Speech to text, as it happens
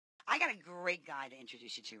I got a great guy to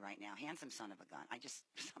introduce you to right now. Handsome son of a gun.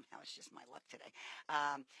 Somehow it's just my luck today.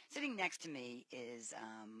 Sitting next to me is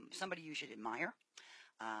somebody you should admire.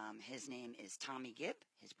 His name is Tommy Gibb.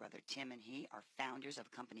 His brother Tim and he are founders of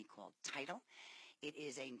a company called TIDAL. It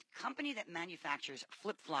is a company that manufactures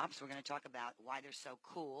flip-flops. We're going to talk about why they're so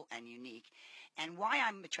cool and unique. And why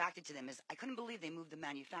I'm attracted to them is I couldn't believe they moved the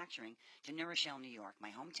manufacturing to New Rochelle, New York, my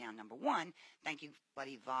hometown, number one. Thank you,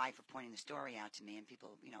 buddy Vi, for pointing the story out to me. And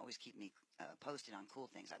people, always keep me posted on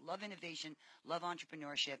cool things. I love innovation, love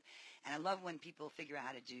entrepreneurship, and I love when people figure out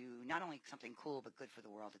how to do not only something cool, but good for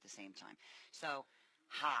the world at the same time. So,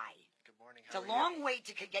 hi. Good morning. It's a long wait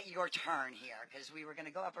to get your turn here because we were going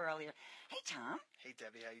to go up earlier. Hey, Tom. Hey,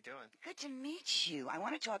 Debbie. How you doing? Good to meet you. I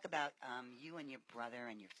want to talk about you and your brother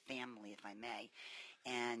and your family, if I may,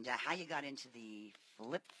 and how you got into the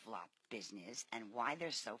flip-flop business and why they're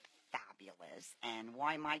so fabulous and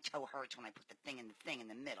why my toe hurts when I put the thing in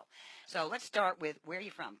the middle. So let's start with, where are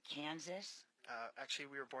you from? Kansas? Actually,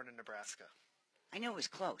 we were born in Nebraska. I knew it was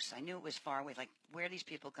close. I knew it was far away. Like, where do these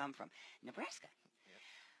people come from? Nebraska.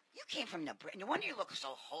 You came from Nebraska. No wonder you look so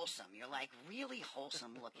wholesome. You're like really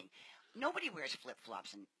wholesome looking. Nobody wears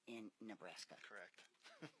flip-flops in Nebraska.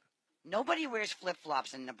 Correct. Nobody wears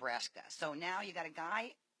flip-flops in Nebraska. So now you got a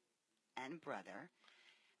guy and brother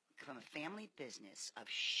from a family business of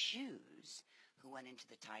shoes who went into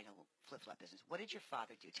the TIDAL flip-flop business. What did your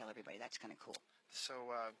father do? Tell everybody. That's kind of cool. So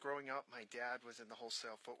growing up, my dad was in the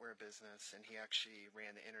wholesale footwear business, and he actually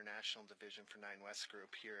ran the international division for 9 West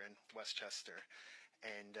Group here in Westchester.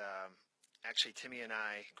 And actually, Timmy and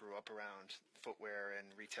I grew up around footwear and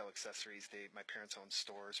retail accessories. My parents owned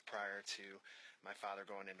stores prior to my father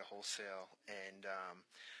going into wholesale. And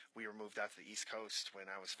we were moved out to the East Coast when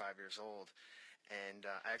I was 5 years old. And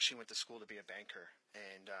I actually went to school to be a banker.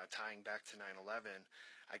 And tying back to 9/11,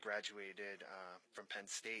 I graduated from Penn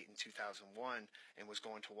State in 2001 and was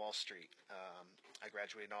going to Wall Street. I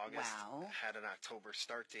graduated in August, had an October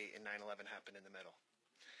start date, and 9/11 happened in the middle.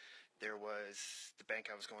 There was the bank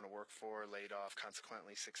I was going to work for laid off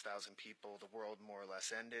consequently 6,000 people. The world more or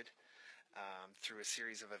less ended through a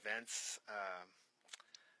series of events.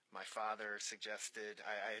 My father suggested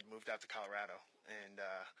I had moved out to Colorado, and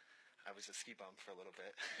I was a ski bum for a little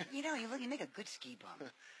bit. You make a good ski bum.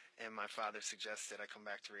 And my father suggested I come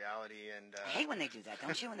back to reality. And I hate when they do that,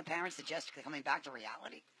 don't you? When the parents suggest coming back to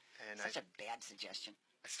reality. And Such a bad suggestion.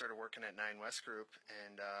 I started working at 9 West Group,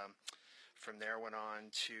 and from there went on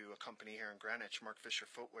to a company here in Greenwich, Mark Fisher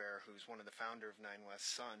Footwear, who's one of the founder of 9 West's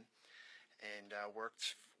son, and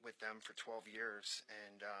worked with them for 12 years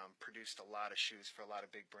and produced a lot of shoes for a lot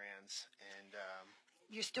of big brands. And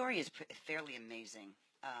your story is fairly amazing,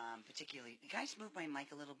 particularly. Can I just move my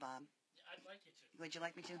mic a little, Bob? I'd like you to. Would you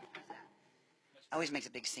like me to? How's that? Always makes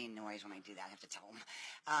a big scene noise when I do that. I have to tell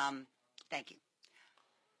them. Thank you.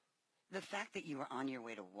 The fact that you were on your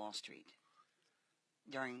way to Wall Street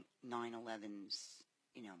during 9/11's,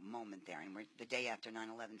 moment there, and we're the day after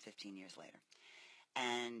 9/11, 15 years later,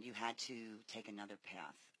 and you had to take another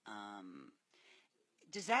path.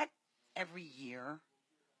 Does that every year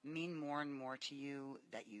mean more and more to you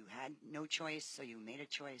that you had no choice, so you made a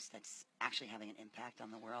choice that's actually having an impact on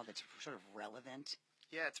the world that's sort of relevant?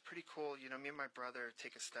 Yeah, it's pretty cool. Me and my brother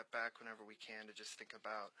take a step back whenever we can to just think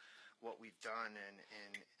about what we've done,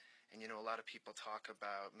 and a lot of people talk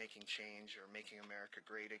about making change or making America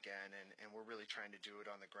great again, and we're really trying to do it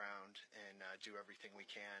on the ground and do everything we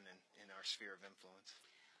can in our sphere of influence.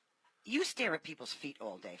 You stare at people's feet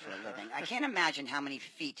all day for a living. I can't imagine how many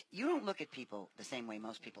feet. You don't look at people the same way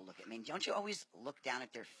most people look at me. Don't you always look down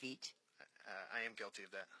at their feet? I am guilty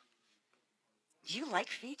of that. Do you like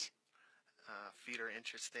feet? Feet are an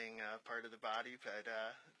interesting part of the body, but...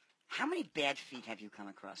 How many bad feet have you come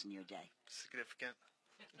across in your day? Significant.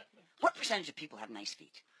 What percentage of people have nice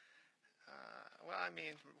feet? Well,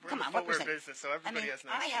 we're in the footwear business, so everybody has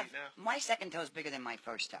nice feet now. My second toe is bigger than my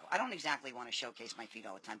first toe. I don't exactly want to showcase my feet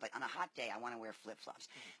all the time, but on a hot day, I want to wear flip-flops.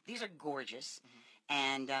 Mm-hmm. These are gorgeous,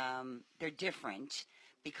 and they're different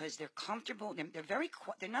because they're comfortable.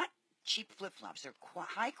 They're not cheap flip-flops. They're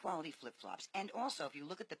high-quality flip-flops. And also, if you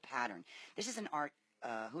look at the pattern, this is an art.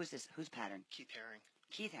 Who is this? Whose pattern? Keith Haring.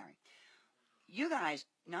 Keith Haring. You guys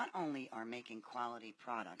not only are making quality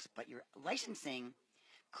products, but you're licensing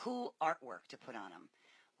cool artwork to put on them.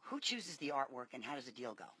 Who chooses the artwork, and how does the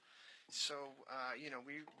deal go? So,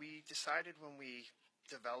 we decided when we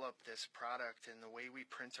developed this product and the way we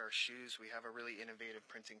print our shoes, we have a really innovative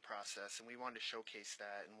printing process, and we wanted to showcase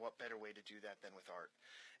that, and what better way to do that than with art.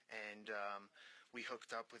 And we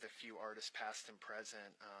hooked up with a few artists past and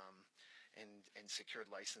present, and secured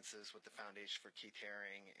licenses with the Foundation for Keith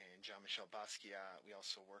Haring and Jean-Michel Basquiat. We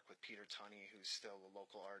also work with Peter Tunney, who's still a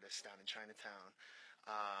local artist down in Chinatown.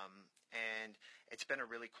 And it's been a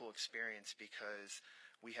really cool experience because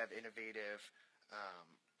we have innovative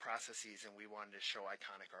processes, and we wanted to show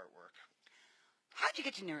iconic artwork. How'd you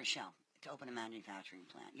get to New Rochelle to open a manufacturing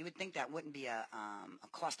plant? You would think that wouldn't be a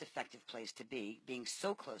cost-effective place to be, being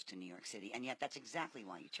so close to New York City, and yet that's exactly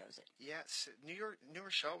why you chose it. Yes, New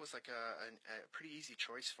Rochelle was like a pretty easy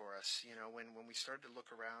choice for us. You know, when we started to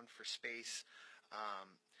look around for space,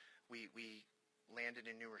 we landed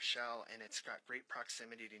in New Rochelle, and it's got great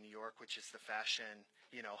proximity to New York, which is the fashion,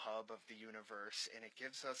 hub of the universe, and it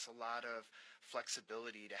gives us a lot of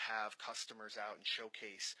flexibility to have customers out and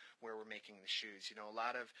showcase where we're making the shoes. A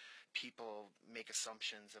lot of people make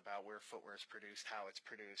assumptions about where footwear is produced, how it's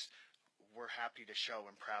produced. We're happy to show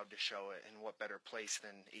and proud to show it, and what better place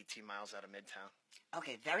than 18 miles out of Midtown.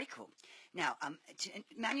 Okay, very cool. Now,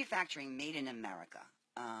 manufacturing made in America,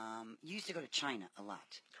 you used to go to China a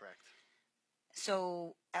lot. Correct.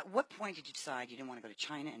 So at what point did you decide you didn't want to go to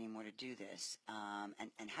China anymore to do this?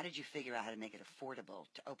 And how did you figure out how to make it affordable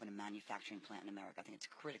to open a manufacturing plant in America? I think it's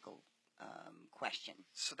a critical question.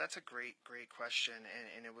 So that's a great question,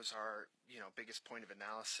 and it was our biggest point of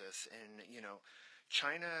analysis. And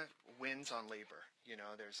China wins on labor.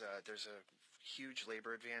 There's a huge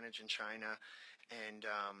labor advantage in China, and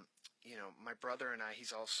my brother and I,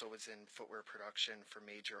 he's also was in footwear production for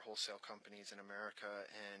major wholesale companies in America,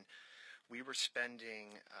 and we were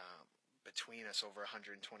spending between us over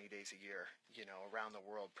 120 days a year, around the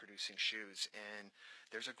world producing shoes. And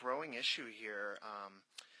there's a growing issue here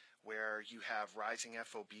where you have rising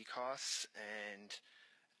FOB costs, and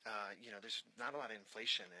there's not a lot of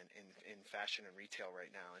inflation in fashion and retail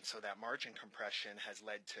right now. And so that margin compression has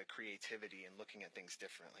led to creativity and looking at things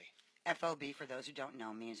differently. FOB, for those who don't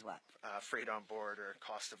know, means what? Freight on board, or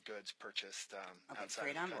cost of goods purchased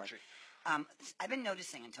outside of the country. I've been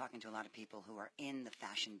noticing and talking to a lot of people who are in the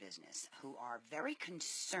fashion business who are very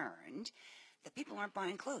concerned that people aren't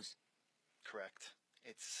buying clothes. Correct.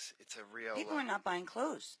 It's a real... People are not buying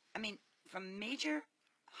clothes. I mean, from major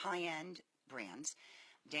high-end brands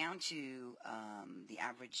down to the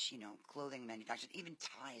average, clothing manufacturers, even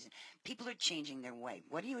ties. People are changing their way.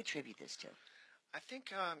 What do you attribute this to? I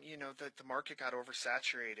think, the market got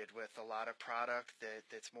oversaturated with a lot of product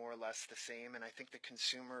that's more or less the same, and I think the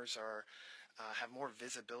consumers have more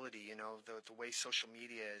visibility, the way social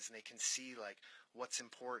media is, and they can see, like, what's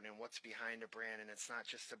important and what's behind a brand, and it's not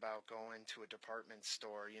just about going to a department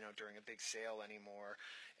store, during a big sale anymore.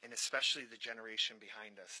 And especially the generation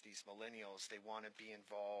behind us, these millennials, they want to be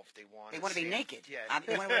involved. They want to be naked. Yeah.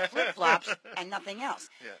 They want to wear flip-flops and nothing else.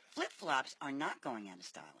 Yeah. Flip-flops are not going out of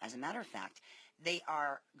style. As a matter of fact, they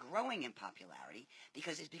are growing in popularity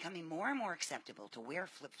because it's becoming more and more acceptable to wear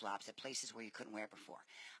flip-flops at places where you couldn't wear it before.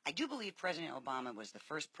 I do believe President Obama was the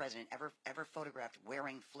first president ever photographed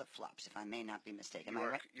wearing flip-flops, if I may not be mistaken. Am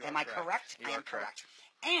I correct? I am correct.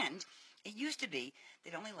 And it used to be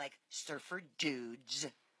that only like surfer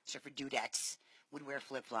dudettes would wear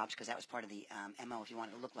flip-flops because that was part of the MO. If you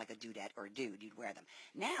wanted to look like a dudette or a dude, you'd wear them.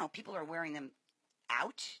 Now people are wearing them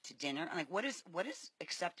out to dinner. I'm like, what is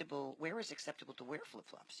acceptable? Where is acceptable to wear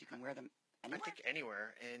flip-flops? You can wear them anywhere? I think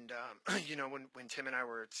anywhere. And, when Tim and I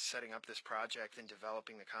were setting up this project and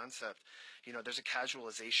developing the concept, there's a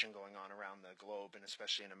casualization going on around the globe, and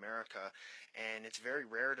especially in America. And it's very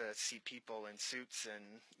rare to see people in suits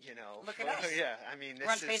and, Look at us. Yeah, I mean, we're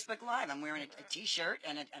on Facebook Live. I'm wearing a T-shirt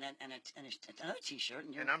and another T-shirt.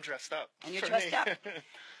 And I'm dressed up. And you're dressed up.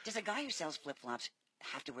 Does a guy who sells flip-flops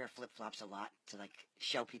have to wear flip-flops a lot to, like,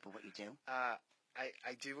 show people what you do? I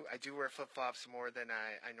do wear flip-flops more than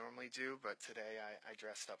I normally do, but today I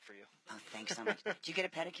dressed up for you. Oh, thanks so much. Do you get a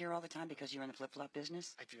pedicure all the time because you're in the flip-flop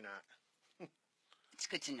business? I do not. It's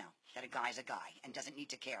good to know that a guy's a guy and doesn't need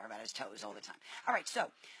to care about his toes all the time. All right,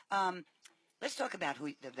 so let's talk about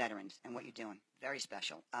the veterans and what you're doing. Very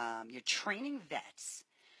special. You're training vets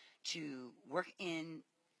to work in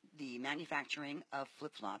the manufacturing of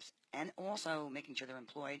flip-flops and also making sure they're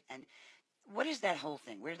employed. And what is that whole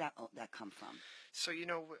thing? Where did that come from? So,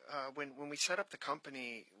 when we set up the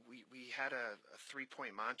company, we had a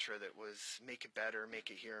 3-point mantra that was make it better, make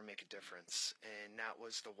it here, and make a difference. And that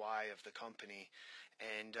was the why of the company.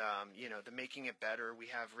 And, the making it better, we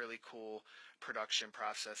have really cool production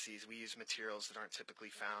processes. We use materials that aren't typically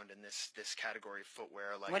found in this category of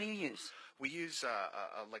footwear. Like, what do you use? We use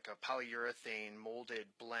a polyurethane molded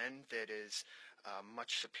blend that is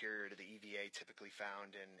much superior to the EVA typically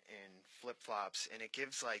found in flip-flops, and it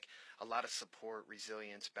gives like a lot of support,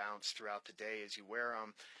 resilience, bounce throughout the day as you wear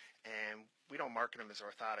them. And we don't market them as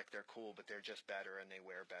orthotic. They're cool, but they're just better and they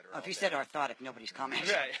wear better. Oh, if you said orthotic, nobody's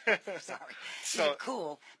commenting. Right. Sorry. So they're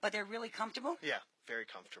cool, but they're really comfortable? Yeah, very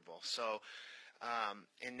comfortable. So,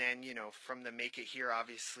 and then, from the make it here,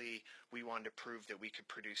 obviously, we wanted to prove that we could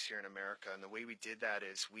produce here in America. And the way we did that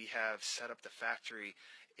is we have set up the factory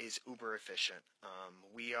is uber efficient.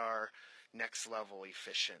 We are next level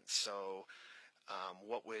efficient. So,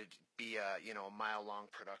 what would be a mile-long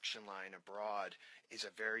production line abroad is a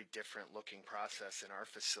very different looking process in our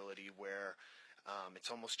facility where it's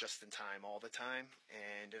almost just in time all the time,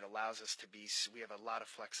 and it allows us to we have a lot of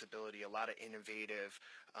flexibility, a lot of innovative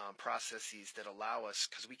processes that allow us,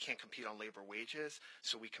 because we can't compete on labor wages,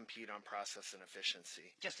 so we compete on process and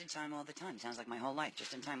efficiency. Just in time all the time. Sounds like my whole life,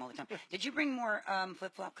 just in time all the time. Did you bring more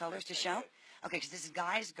flip-flop colors to show? Okay, because this is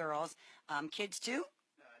guys, girls, kids too?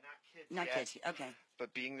 Not kids. Okay.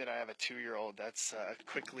 But being that I have a 2-year-old, that's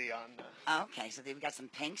quickly on Okay, so we've got some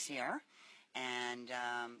pinks here. And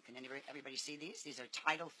can everybody see these? These are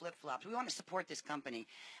TIDAL FlipFlops. We want to support this company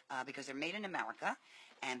because they're made in America,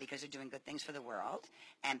 and because they're doing good things for the world,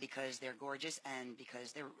 and because they're gorgeous, and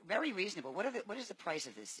because they're very reasonable. What is the price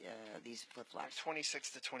of these flip-flops?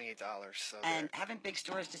 $26 to $28. So and haven't big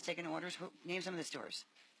stores just taken orders? Name some of the stores.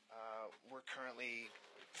 We're currently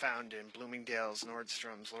found in Bloomingdale's,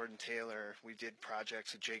 Nordstrom's, Lord & Taylor. We did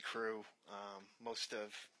projects with J. Crew, most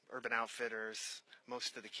of Urban Outfitters,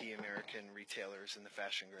 most of the key American retailers in the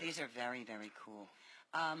fashion group. These are very, very cool.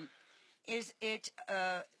 Is it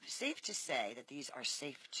safe to say that these are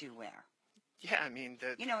safe to wear? Yeah, I mean...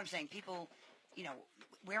 You know what I'm saying? People,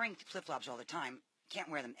 wearing flip-flops all the time can't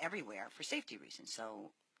wear them everywhere for safety reasons.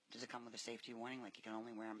 So does it come with a safety warning? Like you can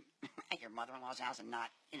only wear them at your mother-in-law's house and not,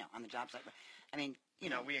 on the job site? I mean,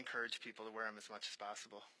 we encourage people to wear them as much as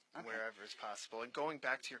possible, okay, wherever is possible. And going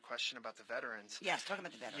back to your question about the veterans. Yes, talking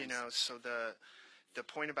about the veterans. So the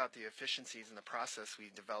point about the efficiencies in the process we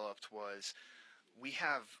developed was we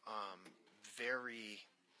have very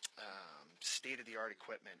state-of-the-art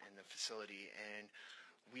equipment in the facility, and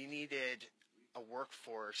we needed a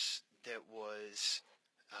workforce that was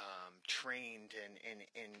trained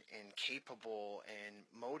and capable and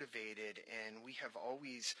motivated, and we have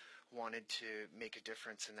always wanted to make a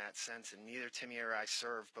difference in that sense, and neither Timmy or I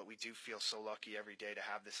serve, but we do feel so lucky every day to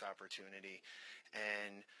have this opportunity.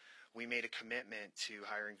 And we made a commitment to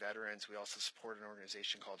hiring veterans. We also support an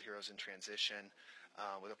organization called Heroes in Transition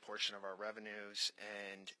with a portion of our revenues,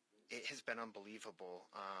 and it has been unbelievable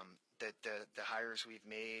that the hires we've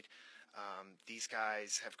made. These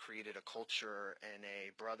guys have created a culture and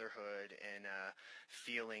a brotherhood and a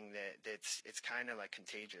feeling it's kind of like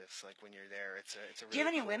contagious. Like when you're there, it's a really. Do you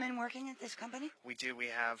have any cool. women working at this company? We do. We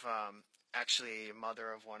have actually a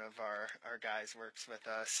mother of one of our guys works with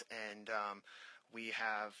us, and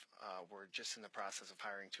we're just in the process of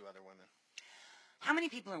hiring 2 other women. How many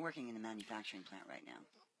people are working in the manufacturing plant right now?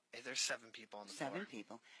 There's 7 people on the floor. 7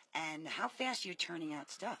 people. And how fast are you turning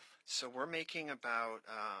out stuff? So we're making about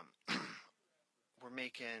we're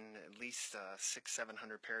making at least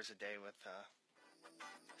 600-700 pairs a day with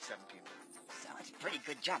 7 people. So it's a pretty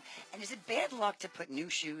good job. And is it bad luck to put new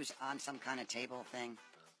shoes on some kind of table thing?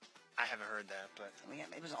 I haven't heard that, but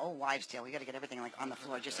it was an old wives' tale. We got to get everything on the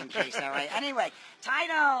floor just in case. All right. Anyway,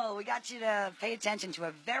 TIDAL, we got you to pay attention to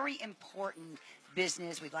a very important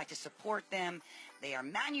business. We'd like to support them. They are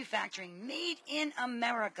manufacturing made in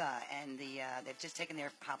America, and they've just taken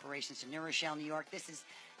their operations to New Rochelle, New York. This is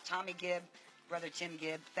Tommy Gibb, brother Tim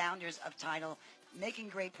Gibb, founders of TIDAL, making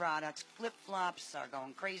great products. Flip-flops are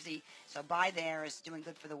going crazy, so buy theirs, doing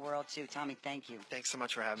good for the world too. Tommy, thank you. Thanks so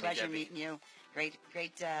much for having me, Debbie. Pleasure meeting you.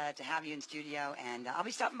 Great to have you in studio, and I'll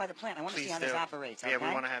be stopping by the plant. I want to see how this operates. Yeah, okay?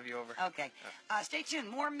 we want to have you over. Okay. Stay tuned.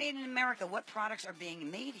 More Made in America. What products are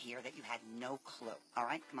being made here that you had no clue? All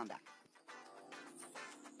right, come on back.